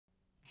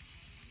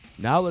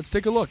Now let's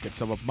take a look at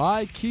some of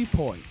my key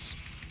points.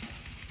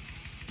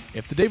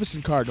 If the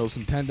Davison Cardinals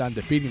intend on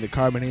defeating the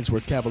Carman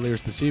Ainsworth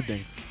Cavaliers this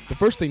evening, the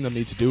first thing they'll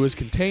need to do is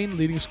contain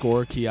leading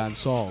scorer Keon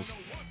Sauls.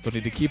 They'll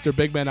need to keep their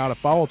big men out of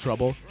foul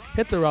trouble,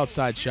 hit their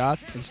outside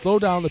shots, and slow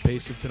down the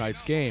pace of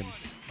tonight's game.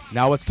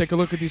 Now let's take a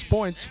look at these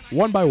points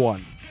one by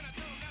one.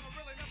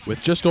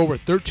 With just over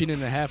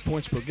 13.5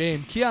 points per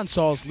game, Keon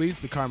Sauls leads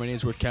the Carman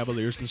Ainsworth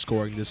Cavaliers in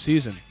scoring this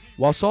season.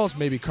 While Sauls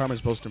may be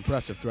Carman's most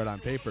impressive threat on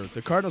paper,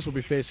 the Cardinals will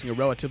be facing a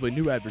relatively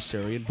new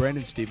adversary in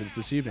Brandon Stevens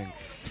this evening.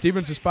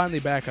 Stevens is finally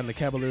back on the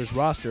Cavaliers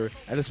roster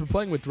and has been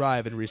playing with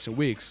drive in recent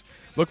weeks.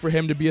 Look for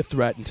him to be a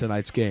threat in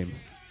tonight's game.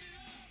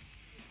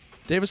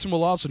 Davison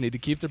will also need to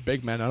keep their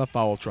big men out of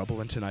foul trouble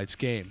in tonight's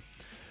game.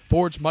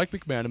 Forwards Mike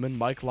McManaman,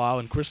 Mike Lau,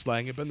 and Chris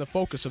Lang have been the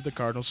focus of the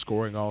Cardinals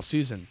scoring all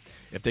season.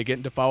 If they get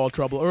into foul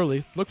trouble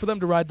early, look for them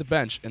to ride the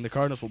bench, and the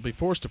Cardinals will be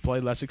forced to play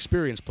less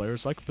experienced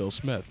players like Phil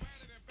Smith.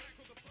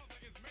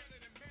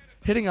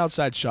 Hitting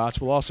outside shots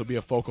will also be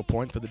a focal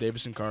point for the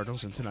Davison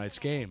Cardinals in tonight's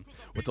game.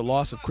 With the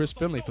loss of Chris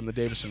Finley from the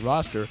Davison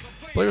roster,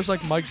 players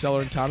like Mike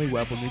Zeller and Tommy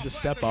Webb will need to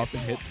step up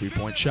and hit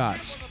three-point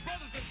shots.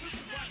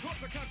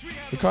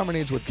 The Carman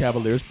Ainsworth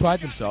Cavaliers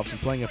pride themselves in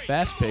playing a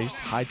fast-paced,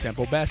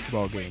 high-tempo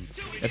basketball game.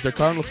 If their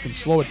Cardinals can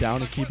slow it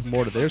down and keep it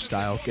more to their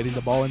style, getting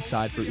the ball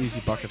inside for easy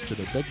buckets to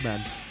their big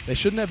men, they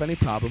shouldn't have any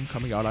problem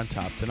coming out on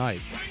top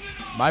tonight.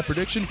 My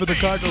prediction for the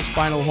Cardinals'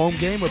 final home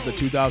game of the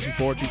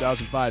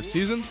 2004-2005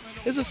 season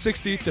is a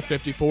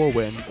 60-54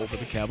 win over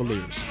the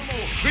Cavaliers.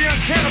 The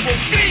uncannibal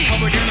D!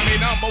 Public enemy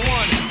number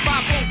one,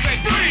 5 4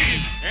 6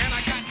 freeze! And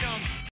I got